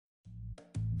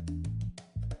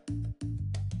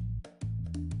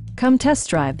Come test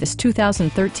drive this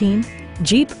 2013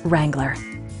 Jeep Wrangler.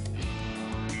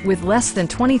 With less than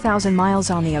 20,000 miles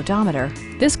on the odometer,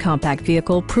 this compact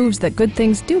vehicle proves that good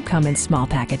things do come in small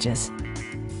packages.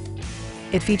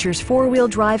 It features four-wheel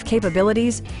drive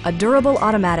capabilities, a durable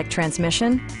automatic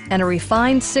transmission, and a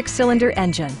refined six-cylinder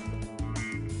engine.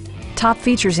 Top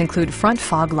features include front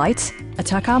fog lights, a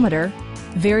tachometer,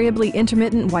 variably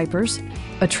intermittent wipers,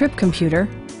 a trip computer,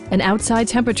 an outside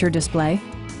temperature display,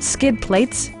 skid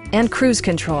plates, and cruise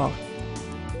control.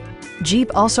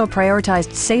 Jeep also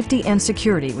prioritized safety and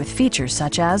security with features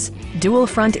such as dual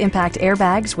front impact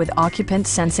airbags with occupant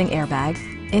sensing airbag,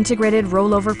 integrated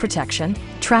rollover protection,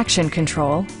 traction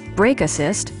control, brake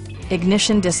assist,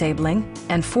 ignition disabling,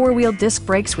 and four-wheel disc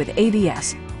brakes with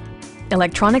ABS.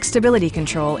 Electronic stability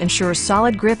control ensures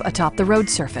solid grip atop the road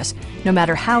surface, no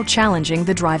matter how challenging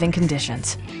the driving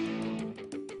conditions.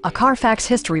 A Carfax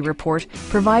history report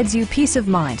provides you peace of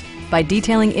mind by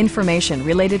detailing information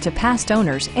related to past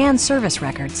owners and service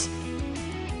records.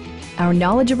 Our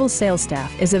knowledgeable sales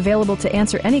staff is available to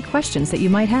answer any questions that you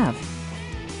might have.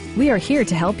 We are here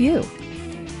to help you.